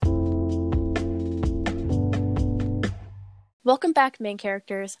Welcome back, main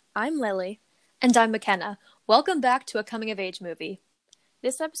characters. I'm Lily. And I'm McKenna. Welcome back to a coming-of-age movie.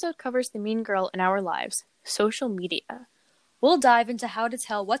 This episode covers the mean girl in our lives, social media. We'll dive into how to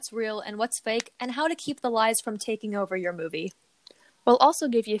tell what's real and what's fake, and how to keep the lies from taking over your movie. We'll also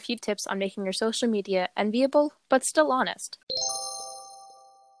give you a few tips on making your social media enviable, but still honest.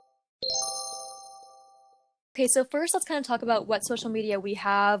 Okay, so first let's kind of talk about what social media we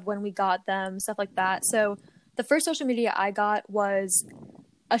have, when we got them, stuff like that. So the first social media I got was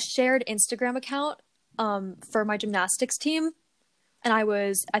a shared Instagram account for my gymnastics team. And I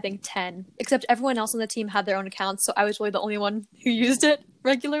was, I think, 10. Except everyone else on the team had their own accounts, so I was really the only one who used it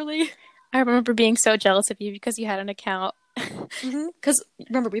regularly. I remember being so jealous of you because you had an account. Because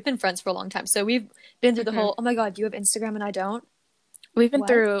remember, we've been friends for a long time, so we've been through the whole, oh my god, you have Instagram and I don't? We've been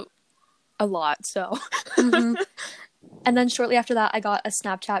through a lot, so. And then shortly after that, I got a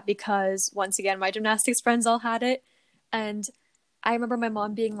Snapchat because, once again, my gymnastics friends all had it. And I remember my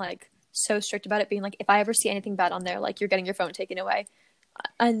mom being, like, so strict about it, being like, if I ever see anything bad on there, like, you're getting your phone taken away.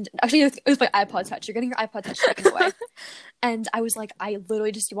 And actually, it was my iPod Touch. You're getting your iPod Touch taken away. And I was like, I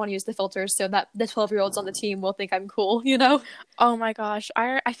literally just want to use the filters so that the 12-year-olds on the team will think I'm cool, you know? Oh my gosh.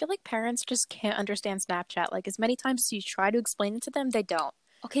 I feel like parents just can't understand Snapchat. Like, as many times as you try to explain it to them, they don't.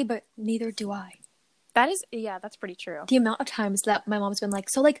 Okay, but neither do I. That's pretty true. The amount of times that my mom's been like,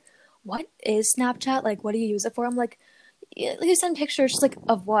 so, like, what is Snapchat? Like, what do you use it for? I'm like, you send pictures. She's like,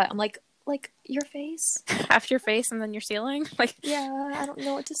 of what? I'm like, your face. Half your face and then your ceiling? Like, yeah, I don't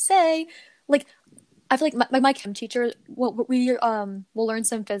know what to say. Like, I feel like my chem teacher, will learn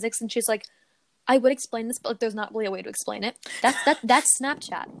some physics, and she's like, I would explain this, but like, there's not really a way to explain it. That's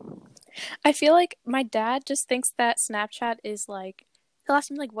Snapchat. I feel like my dad just thinks that Snapchat is like, he'll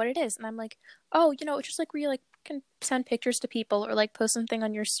ask me like what it is, and I'm like, oh, it's just like where you like can send pictures to people or like post something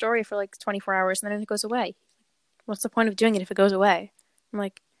on your story for like 24 hours and then it goes away. What's the point of doing it if it goes away? I'm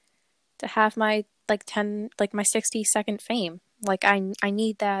like, to have my like 10 like my 60-second fame. Like I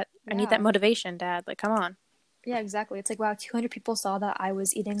need that. Yeah. I need that motivation, Dad. Like, come on. Yeah, exactly. It's like, wow, 200 people saw that I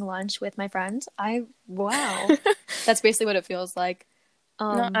was eating lunch with my friends. Wow. That's basically what it feels like.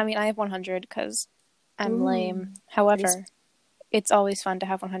 No, I mean, I have 100 because I'm lame. However, it's always fun to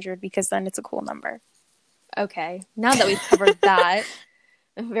have 100 because then it's a cool number. Okay. Now that we've covered that,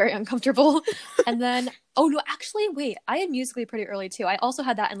 I'm very uncomfortable. And then, oh no, actually, wait. I had Musical.ly pretty early too. I also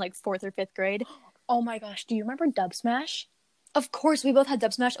had that in like 4th or 5th grade. Oh my gosh. Do you remember Dub Smash? Of course, we both had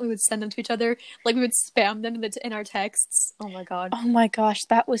Dub Smash and we would send them to each other. Like, we would spam them in our texts. Oh my god. Oh my gosh,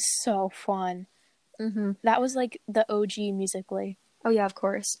 that was so fun. Mm-hmm. That was like the OG Musical.ly. Oh yeah, of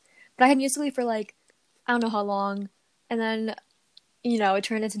course. But I had Musical.ly for like, I don't know how long. And then, it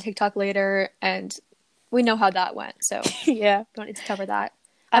turned into TikTok later, and we know how that went. So yeah, don't need to cover that.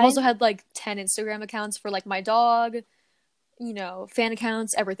 I've also had like 10 Instagram accounts for like my dog, fan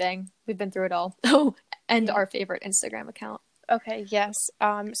accounts, everything. We've been through it all. Oh, and our favorite Instagram account. Okay, yes.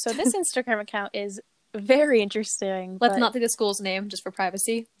 So this Instagram account is very interesting. Let's not say the school's name just for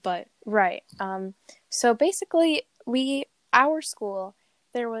privacy, but right. So basically, our school,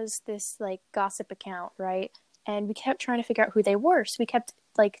 there was this like gossip account, right? And we kept trying to figure out who they were. So we kept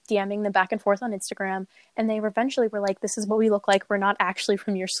like DMing them back and forth on Instagram, and they eventually were like, this is what we look like. We're not actually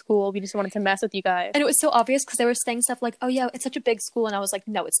from your school. We just wanted to mess with you guys. And it was so obvious because they were saying stuff like, oh yeah, it's such a big school. And I was like,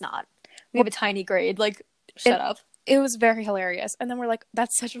 no, it's not. We have a tiny grade. Like, shut up. It was very hilarious. And then we're like,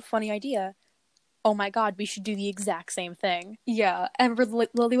 that's such a funny idea. Oh my god, we should do the exact same thing. Yeah. And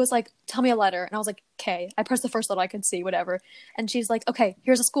Lily was like, tell me a letter. And I was like, okay. I pressed the first letter I could see, whatever. And she's like, okay,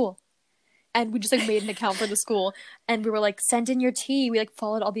 here's a school. And we just like made an account for the school, and we were like, send in your tea. We like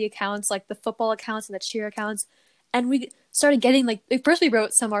followed all the accounts, like the football accounts and the cheer accounts, and we started getting like, first we wrote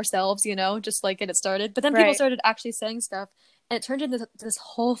some ourselves, just like get it started, but then people started actually saying stuff, and it turned into this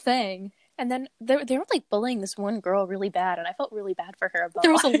whole thing. And then they were like bullying this one girl really bad, and I felt really bad for her.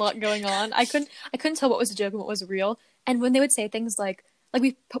 There was a lot going on. I couldn't tell what was a joke and what was real. And when they would say things like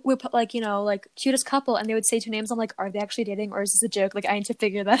we put like, like cutest couple, and they would say two names, I'm like, are they actually dating or is this a joke? Like, I need to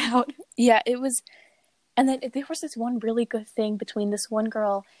figure that out. Yeah, it was. And then there was this one really good thing between this one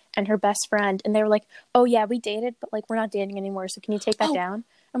girl and her best friend, and they were like, oh yeah, we dated, but like we're not dating anymore, so can you take that down?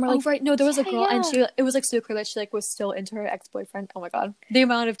 And we're like, right, no, there was a girl, and it was like so clear that she like was still into her ex-boyfriend. Oh my god, the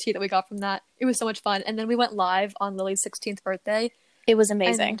amount of tea that we got from that, it was so much fun. And then we went live on Lily's 16th birthday. It was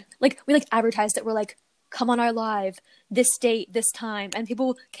amazing. And, like, we like advertised it. We're like, come on our live this date, this time, and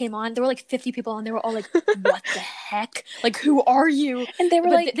people came on. There were like 50 people on. They were all like, what the heck? Like, who are you? And they were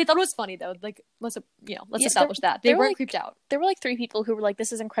like, they thought it was funny though. Like, let's establish that they weren't creeped out. There were like 3 people who were like,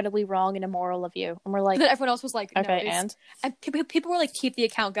 this is incredibly wrong and immoral of you, and we're like, but then everyone else was like, no, okay, and people were like, keep the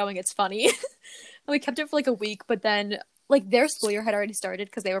account going, it's funny. And we kept it for like a week, but then like their school year had already started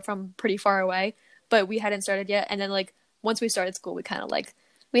because they were from pretty far away, but we hadn't started yet. And then like once we started school, we kind of like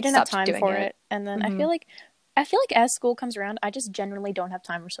We didn't have stopped time doing for it. it. And then Mm-hmm. I feel like as school comes around, I just generally don't have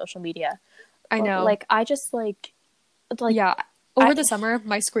time for social media. I know. Like I just like yeah. Over the summer,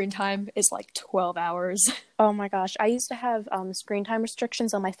 my screen time is like 12 hours. Oh my gosh. I used to have screen time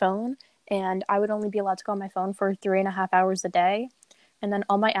restrictions on my phone, and I would only be allowed to go on my phone for 3.5 hours a day. And then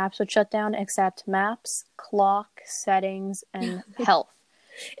all my apps would shut down except maps, clock, settings, and health.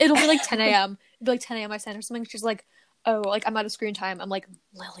 It'll be like 10 a.m. It'll be like 10 a.m. I send her something. She's like, oh, like I'm out of screen time. I'm like,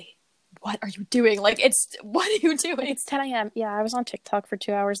 Lily, what are you doing? Like, what are you doing? It's 10 a.m. Yeah, I was on TikTok for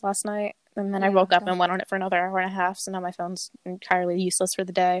 2 hours last night, and then I woke up and went on it for another hour and a half, so now my phone's entirely useless for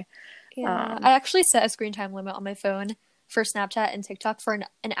the day. Yeah, I actually set a screen time limit on my phone for Snapchat and TikTok for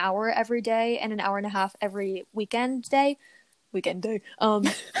an hour every day and an hour and a half every weekend day.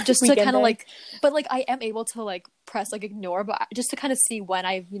 Just to kind of like, but like I am able to like press like ignore, but just to kind of see when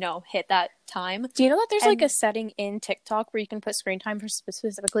I hit that time. Do you know that there's like a setting in TikTok where you can put screen time for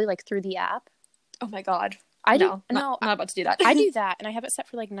specifically like through the app? Oh my god. I'm not about to do that. I do that, and I have it set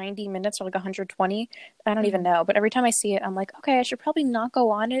for like 90 minutes or like 120. I don't even know, but every time I see it, I'm like, okay, I should probably not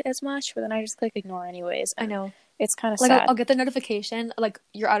go on it as much, but then I just click ignore anyways. I know. It's kind of like sad. I'll get the notification like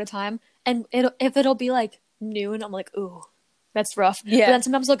you're out of time, and it'll be like noon, I'm like, ooh, that's rough. Yeah. But then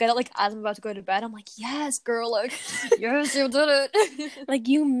sometimes I'll get it like as I'm about to go to bed. I'm like, yes, girl, like yes, you did it. Like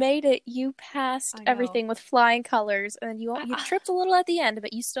you made it. You passed everything with flying colors, and then you tripped a little at the end,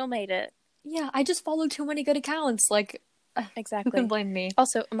 but you still made it. Yeah, I just followed too many good accounts. Like, exactly. Who can blame me?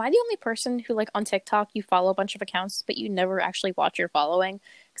 Also, am I the only person who like on TikTok you follow a bunch of accounts, but you never actually watch your following?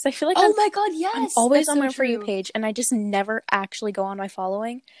 Because I feel like oh my god, yes, I'm always on my For You page, and I just never actually go on my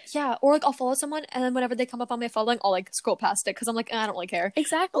following. Yeah, or like I'll follow someone, and then whenever they come up on my following, I'll like scroll past it because I'm like, I don't really care.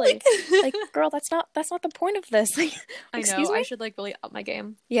 Exactly. Like, girl, that's not the point of this. Like, I know. I should like really up my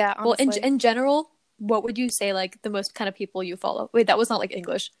game. Yeah. Honestly. Well, in general, what would you say like the most kind of people you follow? Wait, that was not like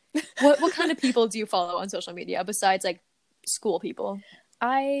English. What kind of people do you follow on social media besides like school people?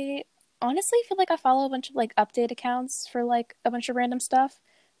 I honestly feel like I follow a bunch of like update accounts for like a bunch of random stuff.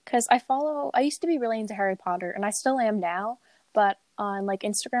 Because I used to be really into Harry Potter, and I still am now, but on like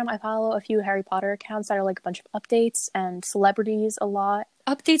Instagram, I follow a few Harry Potter accounts that are like a bunch of updates and celebrities a lot.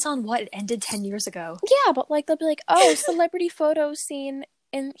 Updates on what? It ended 10 years ago. Yeah, but like they'll be like, oh, celebrity photo seen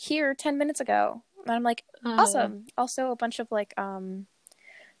in here 10 minutes ago. And I'm like, awesome. Also a bunch of like, on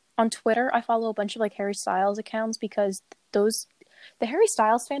Twitter, I follow a bunch of like Harry Styles accounts because the Harry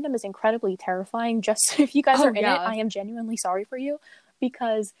Styles fandom is incredibly terrifying. Just if you guys are in it, I am genuinely sorry for you.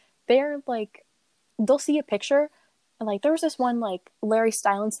 Because they're like, they'll see a picture, and like there was this one like Larry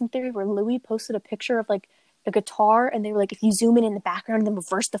Stylinson theory where Louis posted a picture of like a guitar, and they were like, if you zoom in the background and then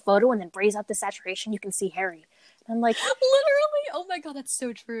reverse the photo and then raise up the saturation, you can see Harry. And I'm like, literally, oh my god, that's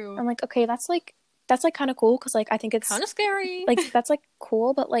so true. I'm like, okay, that's like kind of cool because like I think it's kind of scary. Like that's like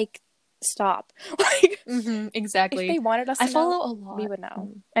cool, but like stop. Like exactly. If they wanted us to follow a lot, we would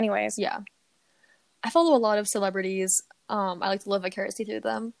know. Anyways, yeah, I follow a lot of celebrities. I like to live vicariously through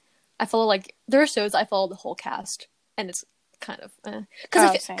them. I follow like there are shows I follow the whole cast, and it's kind of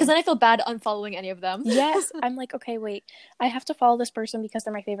because then I feel bad unfollowing any of them. Yes, I'm like, okay, wait, I have to follow this person because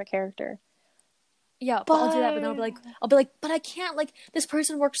they're my favorite character. Yeah, but I'll do that, but then I'll be like, but I can't. Like this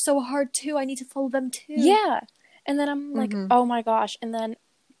person worked so hard too. I need to follow them too. Yeah, and then I'm like, oh my gosh, and then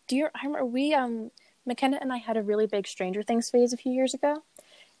I remember McKenna and I had a really big Stranger Things phase a few years ago.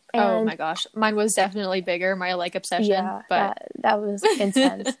 And oh my gosh, mine was definitely bigger. My like obsession, yeah, but that was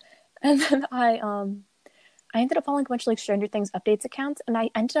intense. And then I ended up following a bunch of like Stranger Things updates accounts, and I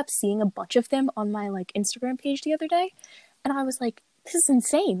ended up seeing a bunch of them on my like Instagram page the other day, and I was like, this is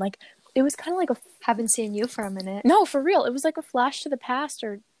insane. Like it was kind of like haven't seen you for a minute. No, for real, it was like a flash to the past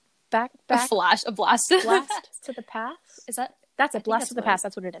or back a blast to the past. Is that? That's a blast to the past.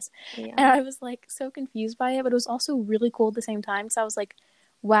 That's what it is. Yeah. And I was like so confused by it, but it was also really cool at the same time. So I was like,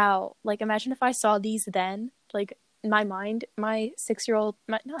 wow, like imagine if I saw these then, like my mind, my 6-year-old,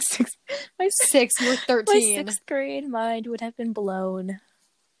 you were 13. My 6th grade mind would have been blown.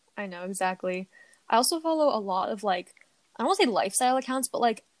 I know, exactly. I also follow a lot of like, I don't want to say lifestyle accounts, but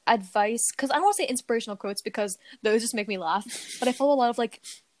like advice, because I don't want to say inspirational quotes because those just make me laugh, but I follow a lot of like,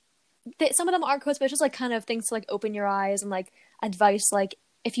 some of them are quotes, but it's just like kind of things to like open your eyes and like advice, like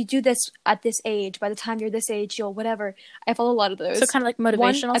if you do this at this age, by the time you're this age, you'll whatever. I follow a lot of those. So kind of like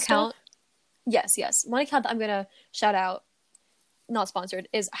motivational account. Yes. One account that I'm gonna shout out, not sponsored,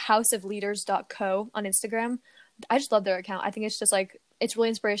 is houseofleaders.co on Instagram. I just love their account. I think it's just like it's really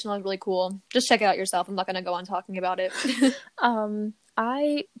inspirational and really cool. Just check it out yourself. I'm not gonna go on talking about it.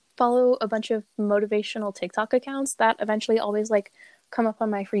 follow a bunch of motivational TikTok accounts that eventually always like come up on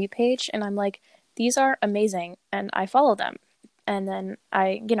my For You page, and I'm like, these are amazing, and I follow them. And then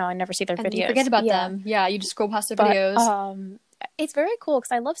I never see their And you videos. forget about Yeah. them. Yeah, you just scroll past their But videos. it's very cool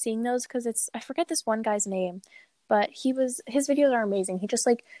because I love seeing those because I forget this one guy's name, but his videos are amazing. He just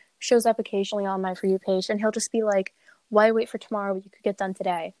like shows up occasionally on my For You page, and he'll just be like, "Why wait for tomorrow when you could get done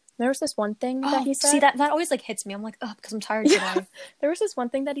today?" There was this one thing that he said. See, that always like hits me. I'm like, oh, because I'm tired today. There was this one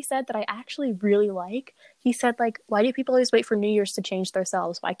thing that he said that I actually really like. He said, like, why do people always wait for New Year's to change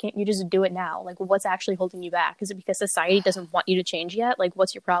themselves? Why can't you just do it now? Like, what's actually holding you back? Is it because society doesn't want you to change yet? Like,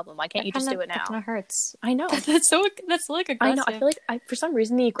 what's your problem? Why can't you just do it now? That kind of hurts. I know. That's like aggressive. I know. I feel like for some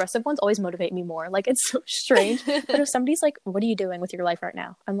reason the aggressive ones always motivate me more. Like, it's so strange. But if somebody's like, what are you doing with your life right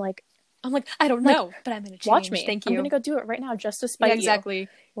now? I'm like, I don't know, but I'm gonna change. Watch me. Thank you. I'm gonna go do it right now just to spite you. Exactly.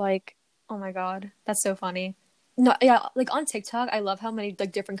 Like, oh my god, that's so funny. No, yeah, like on TikTok, I love how many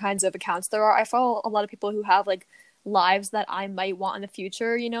like different kinds of accounts there are. I follow a lot of people who have like lives that I might want in the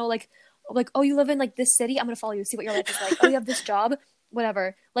future. You know, like oh, you live in like this city, I'm gonna follow you, see what your life is like. Oh, you have this job,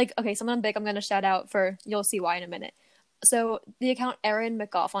 whatever. Like, okay, someone big, I'm gonna shout out for. You'll see why in a minute. So the account Erin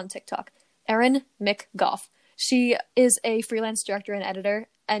McGough on TikTok, Erin McGough. She is a freelance director and editor,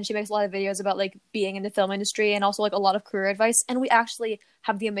 and she makes a lot of videos about like being in the film industry and also like a lot of career advice. And we actually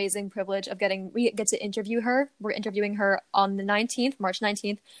have the amazing privilege of we get to interview her. We're interviewing her on the 19th, March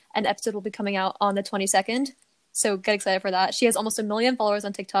 19th, and the episode will be coming out on the 22nd. So get excited for that. She has almost 1 million followers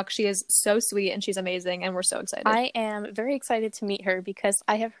on TikTok. She is so sweet and she's amazing, and we're so excited. I am very excited to meet her because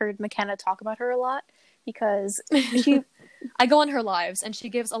I have heard McKenna talk about her a lot because I go on her lives and she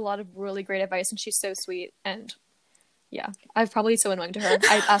gives a lot of really great advice, and she's so sweet. And yeah, I'm probably so annoying to her.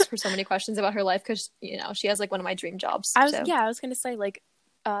 I ask her so many questions about her life because, she has like one of my dream jobs. I was going to say like,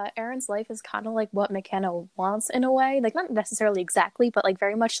 Erin's life is kind of like what McKenna wants in a way. Like, not necessarily exactly, but like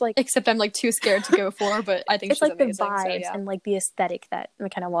very much like. Except I'm like too scared to go for, but I think it's she's like amazing, the vibes so, yeah. and like the aesthetic that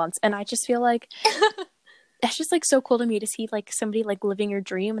McKenna wants. And I just feel like it's just like so cool to me to see like somebody like living your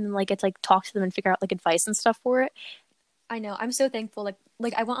dream and then like it's like talk to them and figure out like advice and stuff for it. I know. I'm so thankful.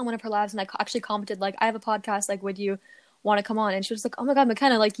 Like I went on one of her lives and I actually commented like, I have a podcast. Like, would you want to come on? And she was like, oh my god,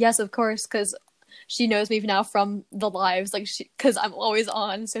 McKenna. Like, yes, of course, because she knows me now from the lives. Like, because I'm always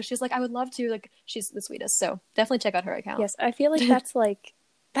on. So she's like, I would love to. Like, she's the sweetest. So definitely check out her account. Yes, I feel like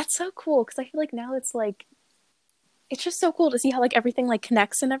that's so cool because I feel like now it's like it's just so cool to see how like everything like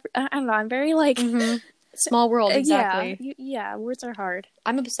connects and I don't know. I'm very like. Mm-hmm. Small world, exactly. Yeah, words are hard.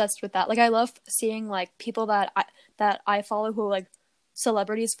 I'm obsessed with that. Like, I love seeing like people that I follow who like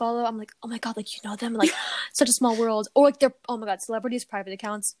celebrities follow. I'm like, oh my god, like you know them, like such a small world. Or like they're, oh my god, celebrities' private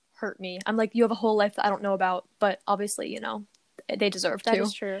accounts hurt me. I'm like, you have a whole life that I don't know about, but obviously, they deserve to. That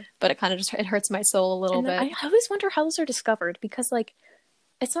is true. But it kind of just it hurts my soul a little bit. I always wonder how those are discovered because like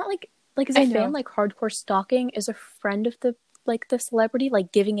it's not like is a fan like hardcore stalking? Is a friend of the celebrity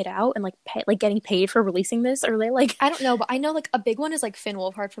like giving it out and like getting paid for releasing this, or are they like, I don't know, but I know like a big one is like Finn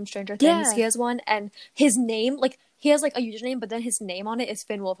Wolfhard from Stranger Things. Yeah. He has one, and his name, like he has like a username, but then his name on it is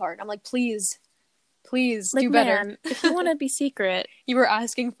Finn Wolfhard. I'm like, please like, do better. Man, if you want to be secret. You were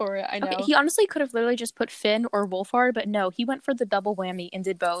asking for it. I know. Okay, he honestly could have literally just put Finn or Wolfhard, but no, he went for the double whammy and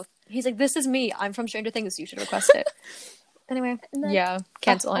did both. He's like, this is me, I'm from Stranger Things, you should request it. Anyway, yeah,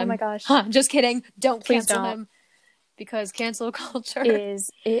 cancel him. Oh my gosh. Just kidding, don't Please cancel don't. him. Because cancel culture it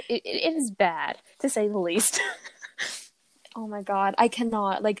is bad, to say the least. Oh my god, I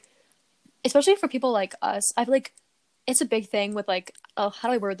cannot, like, especially for people like us. I feel like it's a big thing with like, how do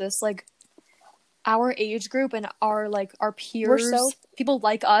I word this? Like, our age group and our peers, people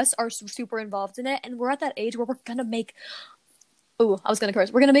like us are super involved in it, and we're at that age where we're gonna make. Ooh, I was gonna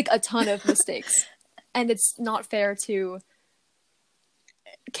curse. We're gonna make a ton of mistakes, and it's not fair to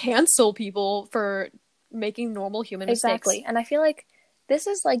cancel people for making normal human mistakes. Exactly. And I feel like this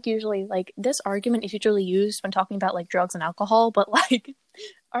is like usually like this argument is usually used when talking about like drugs and alcohol, but like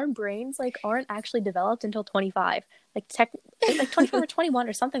our brains like aren't actually developed until 25, like 24 or 21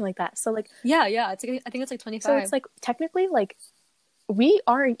 or something like that. So like yeah, it's like, I think it's like 25. So it's like technically like we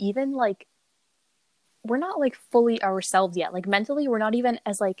aren't even like, we're not like fully ourselves yet. Like mentally we're not even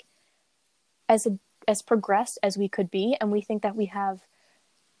as like as progressed as we could be, and we think that we have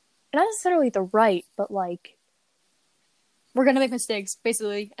not necessarily the right, but like we're gonna make mistakes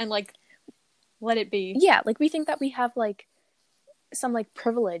basically and like let it be. Yeah, like we think that we have like some like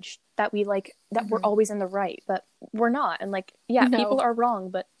privilege that we like that we're always in the right, but we're not. And like people are wrong,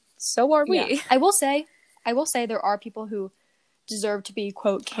 but so are we. Yeah. I will say there are people who deserve to be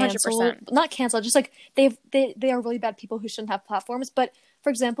quote canceled. 100%. Not canceled, just like they are really bad people who shouldn't have platforms. But for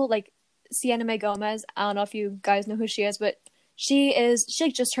example, like Sienna Mae Gomez, I don't know if you guys know who she is, but she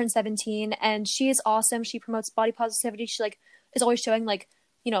like just turned 17, and she is awesome. She promotes body positivity. She like is always showing like,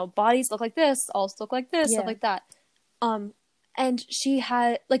 bodies look like this, also look like this, stuff Yeah. like that. Um, and she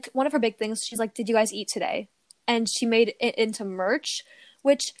had like one of her big things. She's like, "Did you guys eat today?" And she made it into merch,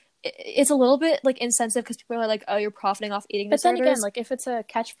 which is a little bit like insensitive because people are like, "Oh, you're profiting off eating But then again, disorders." like if it's a And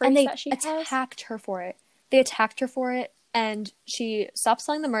catchphrase they that she has, attacked her for it. They attacked her for it, and she stopped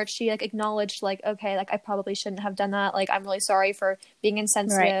selling the merch. She like acknowledged like, "Okay, like I probably shouldn't have done that. Like I'm really sorry for being right.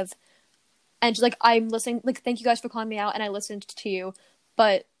 insensitive." And she's like, "I'm listening. Like thank you guys for calling me out, and I listened to you,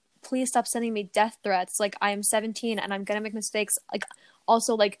 but please stop sending me death threats. Like I am 17 and I'm gonna make mistakes. Like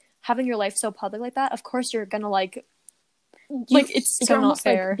also like having your life so public like that. Of course you're gonna You it's so you're not almost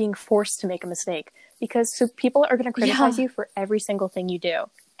like fair. being forced to make a mistake because so people are going to criticize Yeah, you for every single thing you do.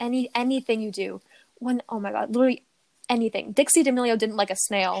 anything you do. When oh my god, literally anything. Dixie D'Amelio didn't like a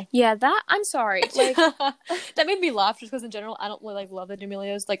snail. Yeah, that I'm sorry. Like That made me laugh just because in general I don't really like love the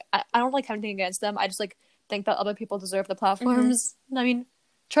D'Amelios. Like I don't like have anything against them. I just like think that other people deserve the platforms. I mean,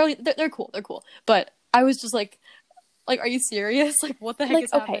 Charlie, they're cool. They're cool. But I was just like, are you serious? Like, what the heck like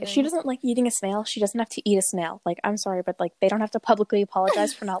is okay, if she happening? doesn't like eating a snail, she doesn't have to eat a snail. Like I'm sorry, but like they don't have to publicly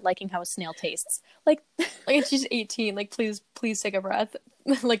apologize for not liking how a snail tastes. Like Like, she's 18. Like, please take a breath.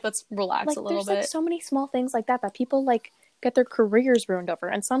 Like, let's relax like a little there's like bit. so many small things like that that people like get their careers ruined over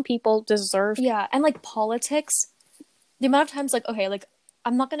and some people deserve. Yeah, and like politics, the amount of times, like, okay, like,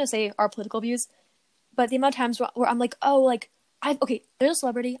 I'm not gonna say our political views, but the amount of times where I'm like, oh, like, okay, there's a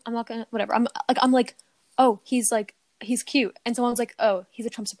celebrity. I'm not gonna, whatever. I'm like, oh, he's cute. And someone's like, oh, he's a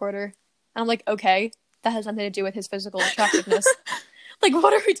Trump supporter. And I'm like, okay, that has nothing to do with his physical attractiveness. Like,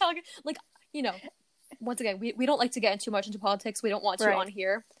 what are we talking? Like, you know, once again, we don't like to get too much into politics. We don't want to Right. on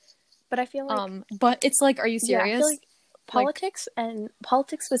here. But I feel like But it's like, are you yeah, I feel serious? like politics and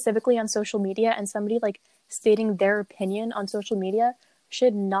politics specifically on social media and somebody like stating their opinion on social media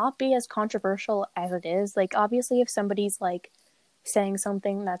should not be as controversial as it is. Like obviously if somebody's like saying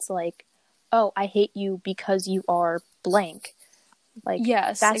something that's like, "Oh, I hate you because you are blank." Like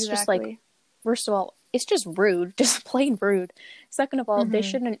Yes, that's just like exactly. first of all, it's just rude, just plain rude. Second of all, they Mm-hmm.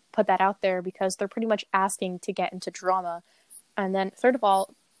 shouldn't put that out there because they're pretty much asking to get into drama. And then third of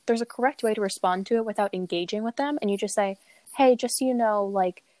all, there's a correct way to respond to it without engaging with them. And you just say, hey, just so you know,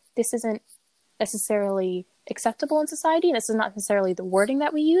 like, this isn't necessarily acceptable in society. And this is not necessarily the wording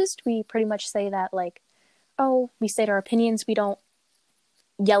that we used. We pretty much say that, like, oh, we state our opinions. We don't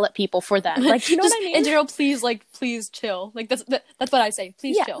yell at people for them. Like, you know Just what I mean? in general, please chill. Like that's what I say.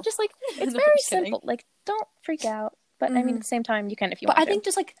 Please Yeah, chill. just like, it's No, I'm very just kidding. simple. Like, don't freak out. But I mean, at the same time, you can if you But want I to. think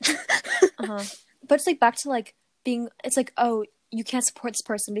just like, uh-huh. But it's like back to like being. It's like, oh, you can't support this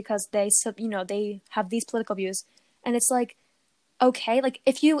person because they have these political views, and it's like, okay, like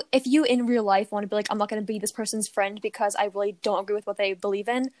if you in real life want to be like, I'm not going to be this person's friend because I really don't agree with what they believe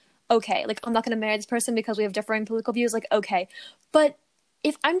in. Okay, like I'm not going to marry this person because we have differing political views. Like okay, but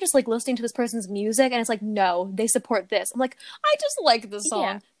if I'm just like listening to this person's music and it's like, no, they support this. I'm like, I just like this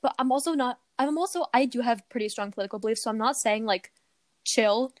Yeah. song, but I'm also not. I do have pretty strong political beliefs, so I'm not saying like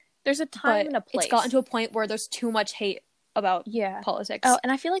chill, There's a time but and a place. it's gotten to a point where there's too much hate about yeah. politics. Oh,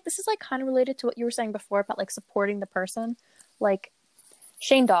 and I feel like this is like kind of related to what you were saying before about like supporting the person. Like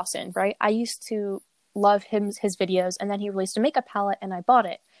Shane Dawson, right? I used to love his videos, and then he released a makeup palette, and I bought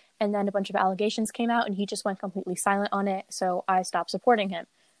it. And then a bunch of allegations came out, and he just went completely silent on it, so I stopped supporting him.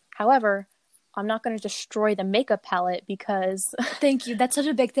 However, I'm not going to destroy the makeup palette because Thank you. That's such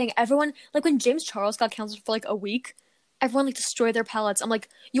a big thing. Everyone, like when James Charles got canceled for like a week, everyone like destroyed their palettes. I'm like,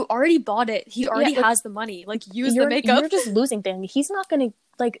 you already bought it. He already like, has the money. Like use the you're makeup. just losing things. He's not going to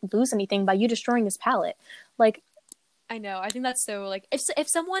like lose anything by you destroying his palette. Like I know. I think that's so like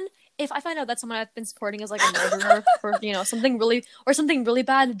if I find out that someone I've been supporting is like a murderer or something really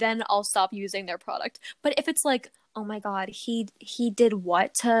bad, then I'll stop using their product. But if it's like, oh my god, he did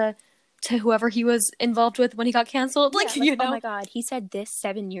what to whoever he was involved with when he got canceled, like yeah, like, oh my god, he said this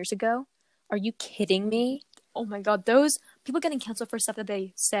 7 years ago. Are you kidding me? oh my god, those people getting canceled for stuff that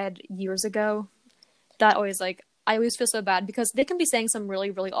they said years ago, that always like I always feel so bad because they can be saying some really,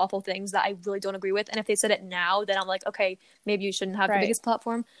 really awful things that I really don't agree with. And if they said it now, then I'm like, okay, maybe you shouldn't have the biggest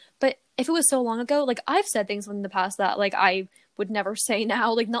platform. But if it was so long ago, like I've said things in the past that like I would never say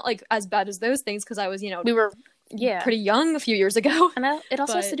now, like not like as bad as those things because I was, We were pretty young a few years ago. And it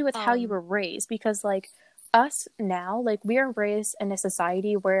also has to do with how you were raised because like us now, like we are raised in a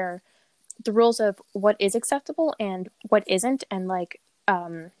society where the rules of what is acceptable and what isn't, and like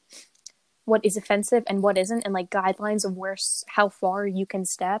what is offensive and what isn't, and like guidelines of how far you can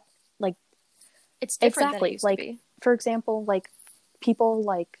step, like it's different exactly than it used like to be. for example, like people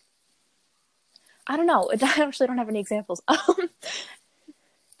like I don't know. I actually don't have any examples.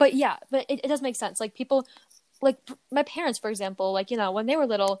 But yeah, but it does make sense. Like people, like my parents, for example, like, you know, when they were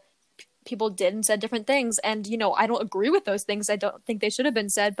little, people did and said different things, and you know, I don't agree with those things. I don't think they should have been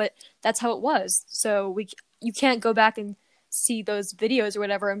said, but that's how it was. So you can't go back and see those videos or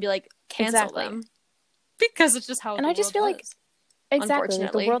whatever and be like, cancel Exactly. them, because it's just how And the I just world feel like was, exactly like the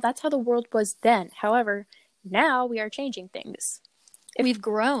unfortunately. world. That's how the world was then. However, now we are changing things. We've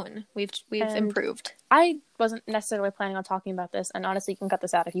grown, we've And improved. I wasn't necessarily planning on talking about this, and honestly, you can cut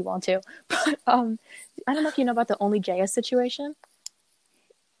this out if you want to. But I don't know if you know about the Only JS situation.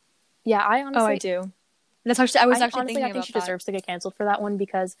 Yeah, Oh, I do. That's actually, I was actually I thinking think about she that. deserves to get canceled for that one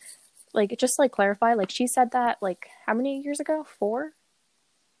because, like, just like clarify, like she said that like how many years ago? 4?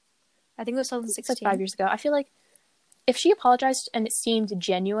 I think it was It's like 5 2016. years ago. I feel like if she apologized and it seemed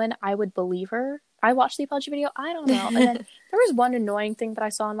genuine, I would believe her. I watched the apology video. I don't know. And then there was one annoying thing that I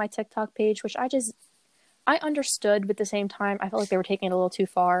saw on my TikTok page, which I understood, but at the same time, I felt like they were taking it a little too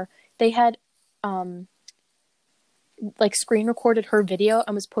far. They had like screen recorded her video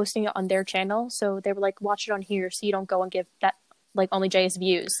and was posting it on their channel, so they were like, watch it on here, so you don't go and give that like Only JS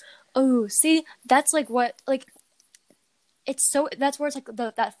views. Oh, see, that's like what, like, it's so, that's where it's like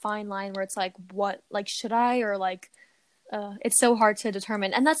that fine line where it's like, what, like, should I, or like, it's so hard to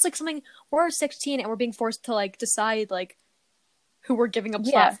determine. And that's like something, we're 16 and we're being forced to like decide like who we're giving a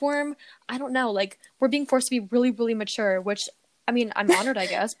Yeah, platform. I don't know, like, we're being forced to be really, really mature, which, I mean, I'm honored, I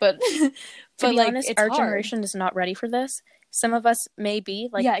guess, but to but be like, honest, it's our hard. generation is not ready for this. Some of us may be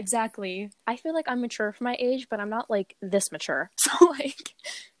like, Yeah, exactly. I feel like I'm mature for my age, but I'm not like this mature. So like,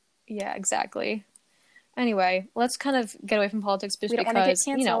 Yeah, exactly. Anyway, let's kind of get away from politics just we don't want to get because,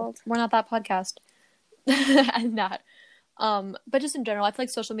 you know, canceled. we're not that podcast. And that. But just in general, I feel like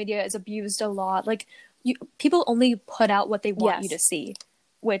social media is abused a lot. Like, people only put out what they want you to Yes, see,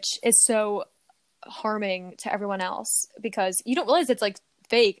 which is so harming to everyone else because you don't realize it's like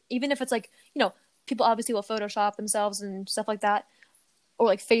fake. Even if it's like, you know, people obviously will Photoshop themselves and stuff like that, or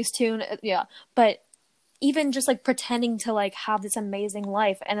like Facetune, yeah. But even just like pretending to like have this amazing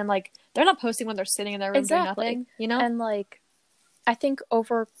life, and then like they're not posting when they're sitting in their room doing exactly. nothing, you know? And like, I think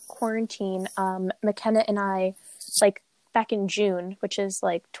over quarantine, McKenna and I, like back in June, which is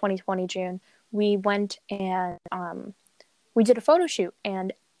like 2020 June, we went and we did a photo shoot,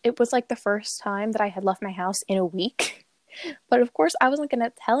 and it was like the first time that I had left my house in a week. But of course, I wasn't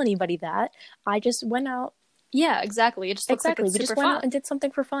gonna tell anybody that. I just went out. Yeah, exactly. It just looks like Exactly, it's we just super went out fun. and did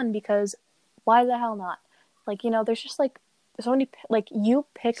something for fun because why the hell not? Like, you know, there's just like so many, like, you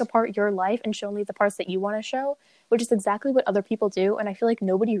pick apart your life and show me the parts that you want to show, which is exactly what other people do, and I feel like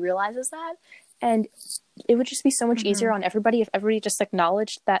nobody realizes that. And it would just be so much easier Mm-hmm. on everybody if everybody just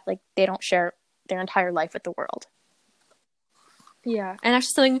acknowledged that like they don't share their entire life with the world. Yeah, and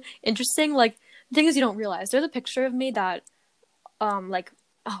actually something interesting, like, the thing is, you don't realize there's a picture of me that, like,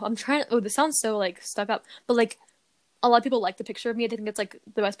 oh, I'm trying. Oh, this sounds so like stuck up, but like, a lot of people like the picture of me. They think it's like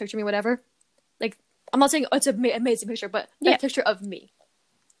the best picture of me, whatever. Like, I'm not saying, oh, it's an amazing picture, but Yeah. best picture of me.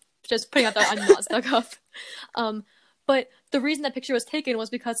 Just putting out that I'm not stuck up. Um, but the reason that picture was taken was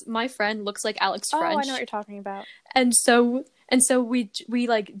because my friend looks like Alex Oh, I French, know what you're talking about. and so we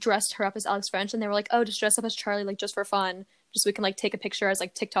like dressed her up as Alex French, and they were like, oh, just dress up as Charlie, like, just for fun, just so we can like take a picture as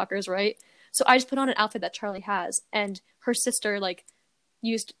like TikTokers, right? So I just put on an outfit that Charlie has, and her sister like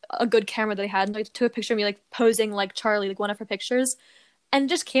used a good camera that they had and like took a picture of me like posing like Charlie, like one of her pictures, and it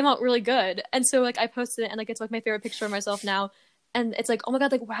just came out really good. And so like I posted it, and like it's like my favorite picture of myself now. And it's like, oh my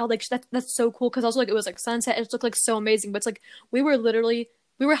god, like, wow, like that's so cool, because also like it was like sunset, it just looked like so amazing. But it's like we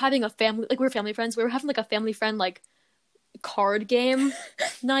were having a family, like, we were family friends, we were having like a family friend like card game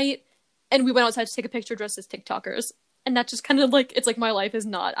night, and we went outside to take a picture dressed as TikTokers. And that just kind of like, it's like my life is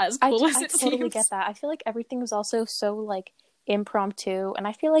not as cool as I it totally seems. get that. I feel like everything was also so like impromptu, and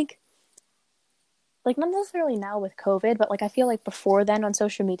I feel like not necessarily now with COVID, but like I feel like before then on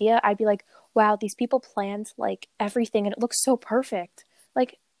social media, I'd be like, wow, these people planned like everything and it looks so perfect.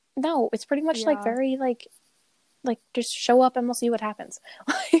 Like, no, it's pretty much like Yeah. very like just show up and we'll see what happens.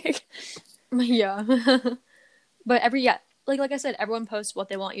 Like, Yeah. But yeah, like I said, everyone posts what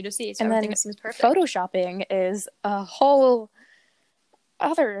they want you to see, so and everything then seems perfect. photoshopping is a whole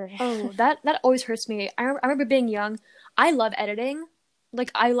other. Oh, that always hurts me. I remember being young. I love editing.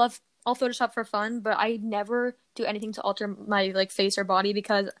 Like, I'll Photoshop for fun, but I never do anything to alter my like face or body,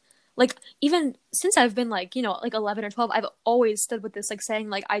 because like, even since I've been like, you know, like 11 or 12, I've always stood with this, like, saying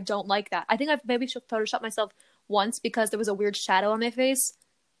like I don't like that. I think I've maybe Photoshopped myself once because there was a weird shadow on my face.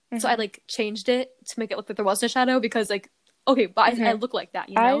 So I Mm-hmm. like changed it to make it look like there wasn't a shadow, because like, okay, but I Mm-hmm. look like that,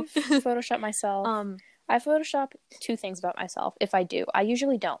 you know? I've photoshopped myself. um I Photoshop two things about myself if I do. I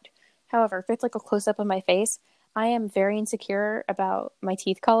usually don't. However, if it's like a close up of my face, I am very insecure about my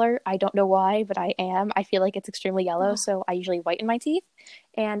teeth color. I don't know why, but I am. I feel like it's extremely yellow, Oh. so I usually whiten my teeth.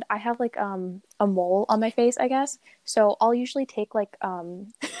 And I have like a mole on my face, I guess. So I'll usually take like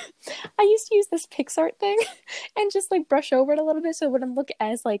I used to use this PixArt thing and just like brush over it a little bit so it wouldn't look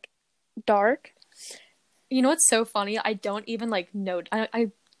as like dark. You know what's so funny? I don't even like know.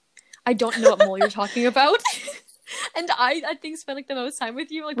 I don't know what mole you're talking about. And I think spend like the most time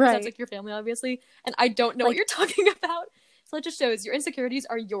with you, like because that's Right. like your family, obviously. And I don't know what Like you're talking about. So it just shows your insecurities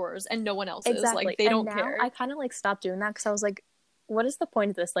are yours and no one else's. Like exactly. they And don't now care. I kind of like stopped doing that because I was like, what is the point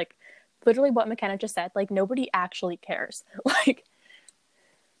of this? Like literally what McKenna just said, like nobody actually cares. Like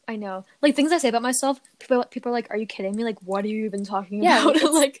I know. Like things I say about myself, people are like, "Are you kidding me? Like, what are you even talking yeah, about?" it's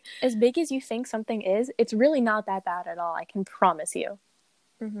Like, as big as you think something is, it's really not that bad at all. I can promise you.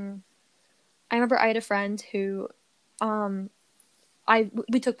 mm-hmm. I remember I had a friend who,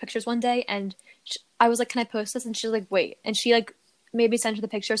 we took pictures one day, and I was like, "Can I post this?" And she was like, "Wait," and she like maybe sent her the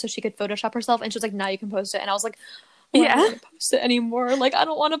picture so she could Photoshop herself, and she was like, "Now you can post it," and I was like, "Oh, I don't Yeah. want to post it anymore. Like, I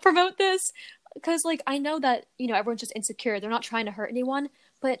don't want to promote this." Because like I know that everyone's just insecure. They're not trying to hurt anyone,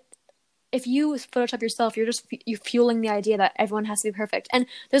 but if you Photoshop yourself, you're fueling the idea that everyone has to be perfect, and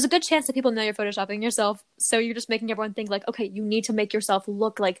there's a good chance that people know you're Photoshopping yourself. So you're just making everyone think like, okay, you need to make yourself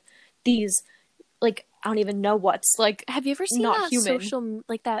look like these, like I don't even know what's like Have you ever seen not that human. social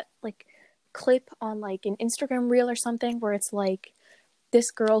like that like clip on like an Instagram reel or something where it's like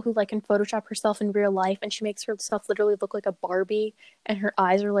this girl who like can Photoshop herself in real life and she makes herself literally look like a Barbie and her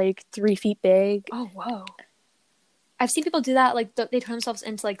eyes are like 3 feet big. Oh whoa! I've seen people do that. Like they turn themselves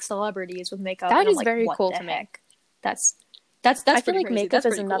into like celebrities with makeup, and That I'm is like, very what cool the to me. heck? That's that's I feel pretty like crazy. makeup That's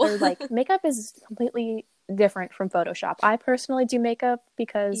is pretty cool. another like makeup is completely different from Photoshop. I personally do makeup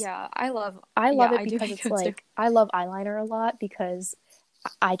because Yeah, I love. I love Yeah, it I do because it's makeup too. like I love eyeliner a lot because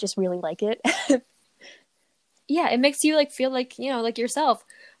I just really like it. Yeah, it makes you like feel like like yourself.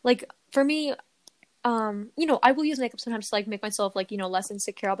 Like for me, I will use makeup sometimes to like make myself like less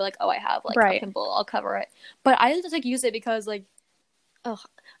insecure. I'll be like, oh, I have like a Right. pimple, I'll cover it. But I just like use it because like, ugh,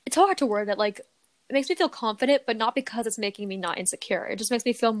 it's so hard to word it. Like, it makes me feel confident, but not because it's making me not insecure. It just makes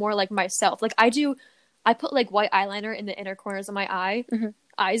me feel more like myself. Like I put like white eyeliner in the inner corners of my Mm-hmm.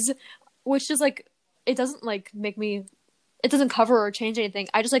 eyes, which is like, it doesn't like it doesn't cover or change anything.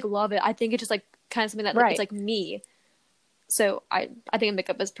 I just like love it. I think it's just like kind of something that like, it's Right. like me. So I think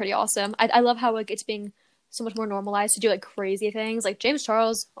makeup is pretty awesome. I love how like it's being so much more normalized to do like crazy things. Like James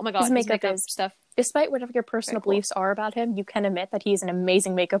Charles, oh my His god, his makeup makeup is, stuff despite whatever your very personal cool. beliefs are about him, you can admit that he's an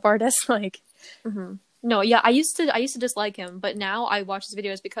amazing makeup artist. Like, Mm-hmm. No, yeah, I used to dislike him, but now I watch his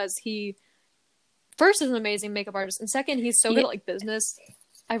videos because he first is an amazing makeup artist, and second he's so good yeah, at like business.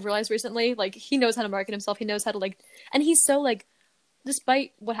 I've realized recently, like he knows how to market himself. He knows how to like, and he's so like,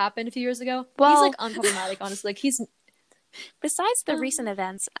 despite what happened a few years ago, he's like well, unproblematic. Honestly, like he's besides the recent um,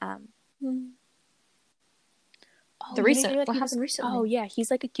 events, oh, the you didn't recent know that what he was, happened oh recently. yeah, he's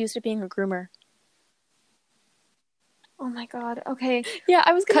like accused of being a groomer. Oh my god. Okay, Yeah,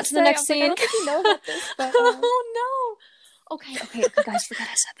 I was gonna cut to the say, I next was like, I scene. don't think you know about this, but Oh no. Okay, guys, forget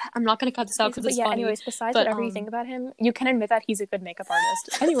I said that. I'm not gonna cut this out because but it's yeah, funny. anyways, besides But whatever you think about him, you can admit that he's a good makeup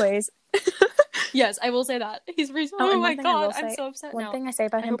artist. Anyways, yes, I will say that he's recent. oh, Oh and my one thing I god, will I'm say, so upset one now. thing I say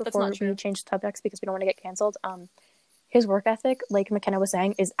about I him hope that's not before we true. change subjects because we don't want to get canceled, his work ethic, like McKenna was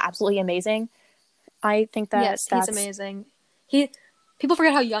saying, is absolutely amazing. I think that Yes, he's that's amazing. He People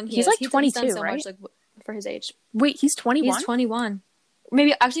forget how young he he's is. like He's done 22, so much right? like for his age. Wait, he's He's 21? 21.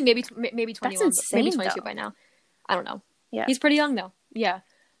 Maybe actually maybe That's 21, but maybe insane 22 though. by now. I don't know. Yeah. He's pretty young though. Yeah.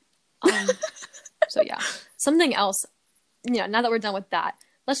 Um so yeah. Something else. Yeah, now that we're done with that,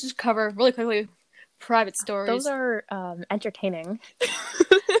 let's just cover really quickly private Those stories. are entertaining.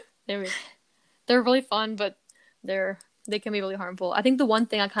 They're they're really fun, but they can be really harmful. I think the one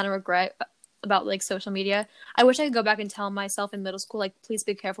thing I kind of regret about like social media, I wish I could go back and tell myself in middle school, like, please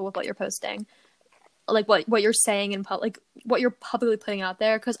be careful with what you're posting, like what you're saying in public, like what you're publicly putting out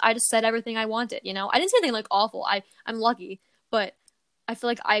there. Because I just said everything I wanted. I didn't say anything like awful. I'm lucky, but I feel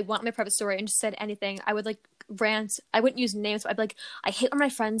like I went on my private story and just said anything. I would like rant. I wouldn't use names, but I'd be like, I hate when my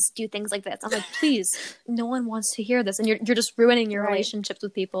friends do things like this. I'm like, please, no one wants to hear this, and you're just ruining your Right. relationships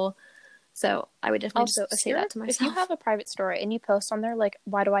with people. So I would definitely Also, just say that to if you myself. have a private story and you post on there like,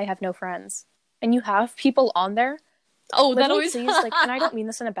 why do I have no friends? And you have people on there, Oh, that literally always. please, like, and I don't mean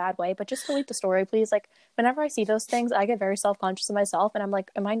this in a bad way, but just delete the story, please. Like, whenever I see those things, I get very self-conscious of myself and I'm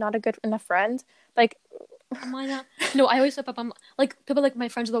like, am I not a good enough friend? Like, Am I not? No, I always step up. I'm like, people like, my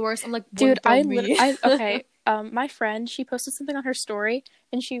friends are the worst. I'm like, what dude, about me? okay. my friend, she posted something on her story,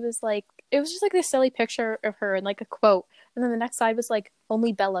 and she was like, it was just like this silly picture of her and like a quote, and then the next side was like,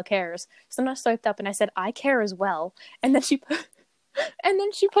 "Only Bella cares." So then I swiped up and I said, "I care as well," and then she put, and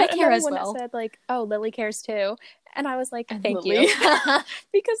then she I put care another as one that well. said like, "Oh, Lily cares too," and I was like, And "Thank Lily. you,"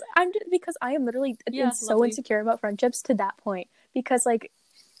 because I am literally Yeah, so lovely. insecure about friendships to that point because like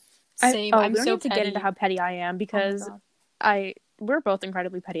Same. I'm we don't so need to get into petty. how petty I am Oh my because god. we're both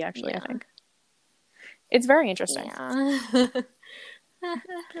incredibly petty actually, I Yeah. think. It's very interesting. Yeah.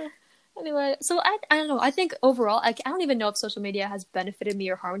 Anyway, so I don't know. I think overall, I don't even know if social media has benefited me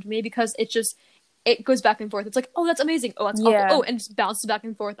or harmed me because it goes back and forth. It's like, oh, that's amazing. Oh, that's awful. Yeah. Oh, and just bounces back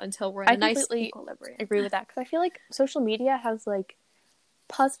and forth until we're in I a nice completely equilibrium. agree with that because I feel like social media has like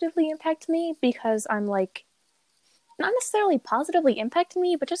positively impacted me because I'm like not necessarily positively impacted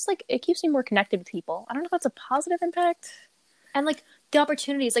me, but just like it keeps me more connected with people. I don't know if that's a positive impact. And like the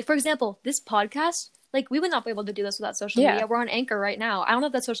opportunities, like for example, this podcast, like we would not be able to do this without social Yeah. media. We're on Anchor right now. I don't know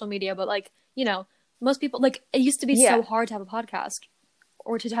if that's social media, but like, you know, most people like it used to be Yeah. so hard to have a podcast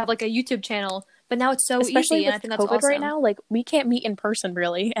or to have like a YouTube channel, but now it's so Especially easy, and with I think that's COVID right awesome. now, like we can't meet in person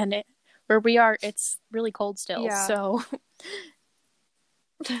really, and where we are, it's really cold still. Yeah. So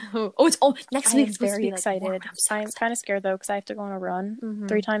It's next I week. am It's supposed to very be like warm. excited. I'm kind of scared though because I have to go on a run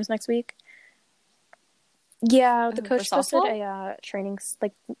 3 times next week. Yeah, the For coach posted softball. a training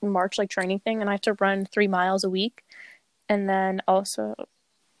like March like training thing, and I have to run 3 miles a week, and then also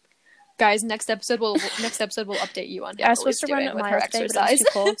Guys, next episode we'll update you on I how was supposed Lily's to run doing a with her mile today, but it was exercise. too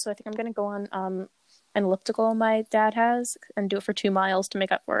cold, so I think I'm gonna go on an elliptical my dad has and do it for 2 miles to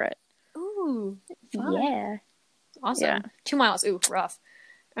make up for it. Ooh, fun. Yeah, Awesome. yeah. 2 miles. Ooh, rough.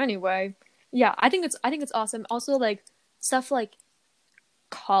 Anyway, yeah, I think it's awesome. Also, like stuff like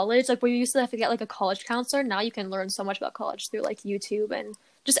college, like where you used to have to get like a college counselor. Now you can learn so much about college through like YouTube and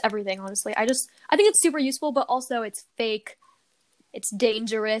just everything. Honestly, I think it's super useful, but also it's fake. It's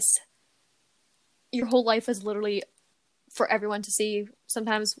dangerous. Your whole life is literally for everyone to see.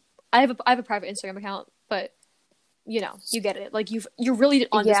 Sometimes I have a private Instagram account, but you know, you get it. Like you're really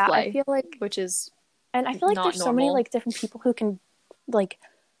on Yeah, I display, feel like, which is and I feel like not there's so many normal. like different people who can like.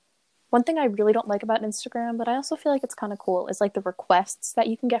 One thing I really don't like about Instagram, but I also feel like it's kind of cool, is like the requests that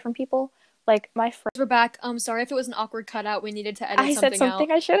you can get from people. Like my friend, We're back. Sorry if it was an awkward cutout. We needed to edit I said something out.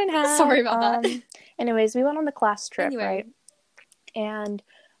 something I shouldn't have. Sorry about that. Anyways, we went on the class trip, Anyway, right? And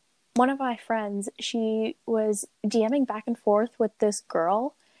one of my friends, she was DMing back and forth with this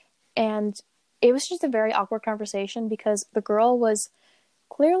girl, and it was just a very awkward conversation because the girl was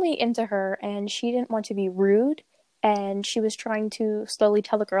clearly into her and she didn't want to be rude, and she was trying to slowly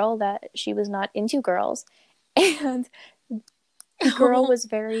tell the girl that she was not into girls, and the girl was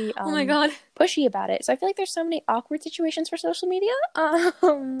very oh my god, pushy about it. So I feel like there's so many awkward situations for social media.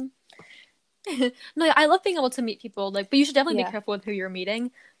 no, I love being able to meet people. Like, but you should definitely Yeah. be careful with who you're meeting.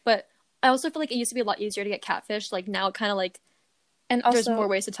 But I also feel like it used to be a lot easier to get catfish. Like now, it kind of like And also, there's more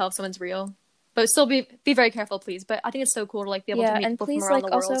ways to tell if someone's real. But still, be very careful, please. But I think it's so cool to like be able to meet and people please, from around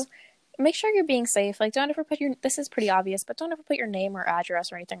like, the world. also make sure you're being safe. Like, don't ever put your, this is pretty obvious, but don't ever put your name or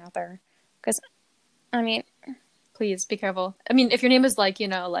address or anything out there. Because, I mean, Please be careful. I mean, if your name is like, you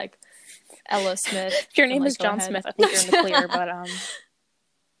know, like Ella Smith. if your then, name like, is go John ahead. Smith, I think you're in the clear, but,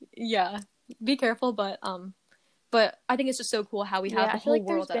 Yeah. Be careful, but I think it's just so cool how we have yeah, the I feel whole like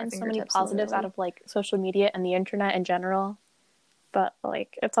there's world at our been so many fingertips. positives out of, like, social media and the internet in general. But,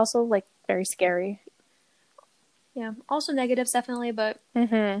 like, it's also, like, very scary. Yeah. Also negatives, definitely, but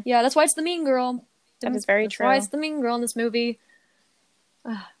Mm-hmm. yeah, that's why it's the mean girl. That is very That's true. why it's the mean girl in this movie.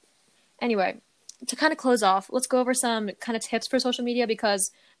 Anyway, to kind of close off, let's go over some kind of tips for social media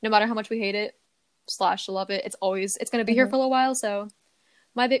because no matter how much we hate it / love it, it's going to be here for a little while. So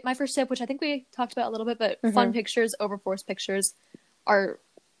my first tip, which I think we talked about a little bit, but fun pictures over forced pictures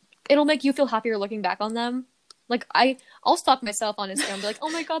it'll make you feel happier looking back on them. Like I'll stalk myself on Instagram and be like,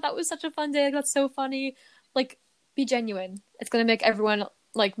 oh my god, that was such a fun day. Like, that's so funny. Like, be genuine. It's going to make everyone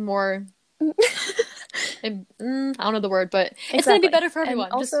like more I don't know the word, but it's going to be better for everyone.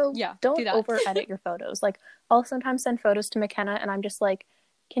 And also, just, don't do that. over edit your photos. Like, I'll sometimes send photos to McKenna, and I'm just like,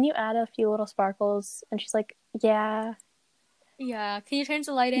 "Can you add a few little sparkles?" And she's like, "Yeah." Yeah. Can you change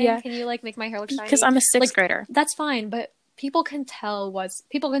the lighting? Yeah. Can you like make my hair look shiny? Because I'm a sixth grader. That's fine, but people can tell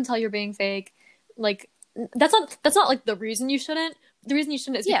you're being fake. Like that's not like the reason you shouldn't. The reason you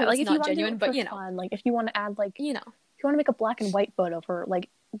shouldn't is because like it's if you not want genuine. to do it But for you know, fun, like if you want to add like you know, if you want to make a black and white photo for like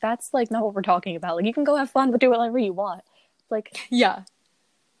that's like not what we're talking about. Like you can go have fun, but do whatever you want. Like yeah.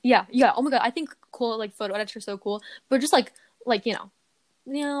 Oh my god, I think cool like photo edits are so cool. But just like I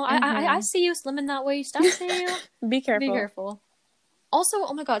see you slimming that waist. I see you. be careful. Be careful. Also,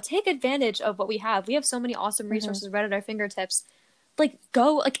 oh my god, take advantage of what we have. We have so many awesome resources right at our fingertips. Like,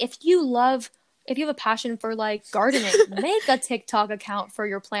 go, like, if you have a passion for like gardening, make a TikTok account for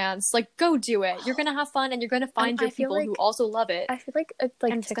your plants. Like, go do it. You're gonna have fun, and you're gonna find your people who also love it, I feel like and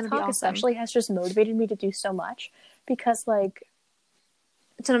it's gonna be TikTok awesome. especially has just motivated me to do so much because like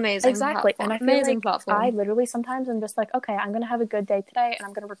It's an amazing exactly. And platform. I feel Amazing like I platform. literally sometimes I'm just like, okay, I'm going to have a good day today and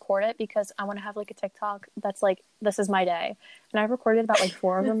I'm going to record it because I want to have like a TikTok that's like, this is my day. And I've recorded about like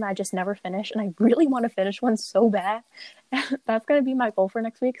 4 of them that I just never finish. And I really want to finish one so bad. That's going to be my goal for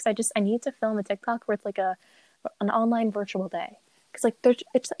next week because I need to film a TikTok where it's like an online virtual day. Because like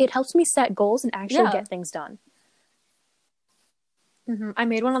it helps me set goals and actually Yeah. get things done. I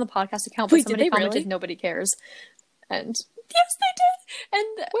made one on the podcast account, but Wait, did somebody they commented really? nobody cares. And yes, they did.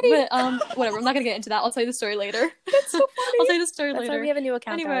 Wait. But whatever. I'm not gonna get into that. I'll tell you the story later. That's so funny. I'll tell you the story That's later. why we have a new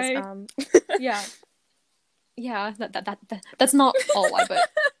account, Anyway, guys. yeah, yeah. That's not all why, but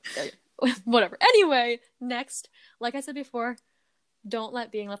whatever. Anyway, next, like I said before, don't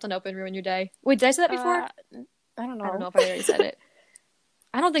let being left unopened ruin your day. Wait, did I say that before? I don't know. I don't know if I already said it.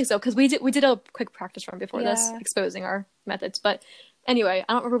 I don't think so, because we did a quick practice run before this, Yeah. exposing our methods. But anyway,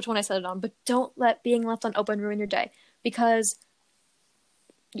 I don't remember which one I said it on, but don't let being left unopened ruin your day, because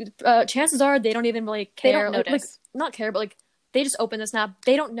chances are they don't even really care. They don't notice. Like, not care, but like they just open the snap.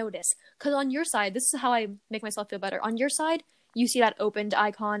 They don't notice, because on your side, this is how I make myself feel better. On your side, you see that opened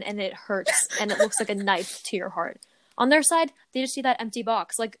icon and it hurts and it looks like a knife to your heart. On their side, they just see that empty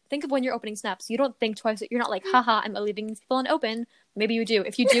box. Like, think of when you're opening snaps. You don't think twice. You're not like, haha, I'm leaving these people unopened. Maybe you do.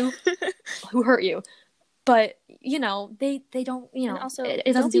 If you do, who hurt you? But, you know, they don't, you know, and also, it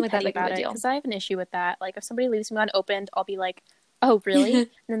doesn't seem like that big of a deal. because I have an issue with that. Like, if somebody leaves me unopened, I'll be like, "Oh, really?" And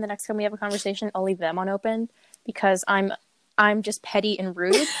then the next time we have a conversation, I'll leave them unopened because I'm just petty and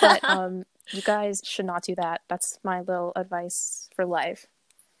rude. But you guys should not do that. That's my little advice for life.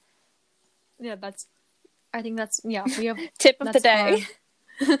 Yeah, I think that's, yeah, we have Tip of the day.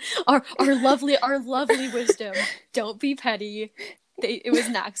 Our lovely wisdom. Don't be petty. It was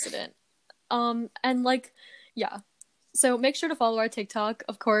an accident. And like, yeah. So make sure to follow our TikTok,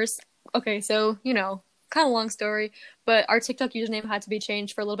 of course. Okay, so, you know, kind of long story, but our TikTok username had to be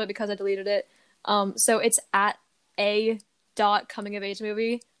changed for a little bit because I deleted it. So it's at coming of age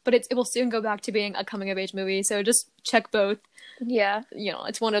movie, but it will soon go back to being a coming of age movie. So just check both. Yeah. You know,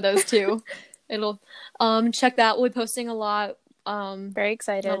 it's one of those two. It'll check that. We'll be posting a lot. Very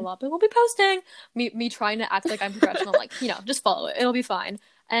excited. Not a lot, but we'll be posting. Me trying to act like I'm professional, like, you know, just follow it. It'll be fine.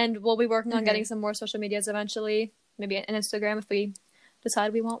 And we'll be working on getting some more social medias eventually. Maybe an Instagram if we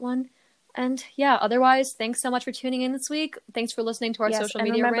decide we want one. And yeah, otherwise, thanks so much for tuning in this week. Thanks for listening to our social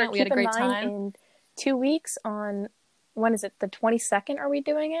media rant. We had a great time. In 2 weeks on, when is it? The 22nd, are we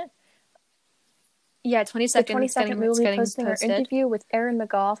doing it? Yeah, 22nd. The 22nd, we will be posting our interview with Erin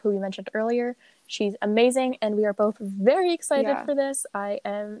McGough, who we mentioned earlier. She's amazing, and we are both very excited for this.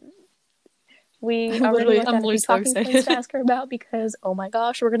 We already looked at a few talking points to ask her about because, oh my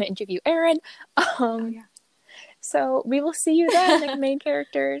gosh, we're going to interview Erin. So we will see you then, main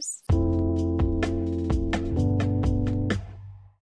characters.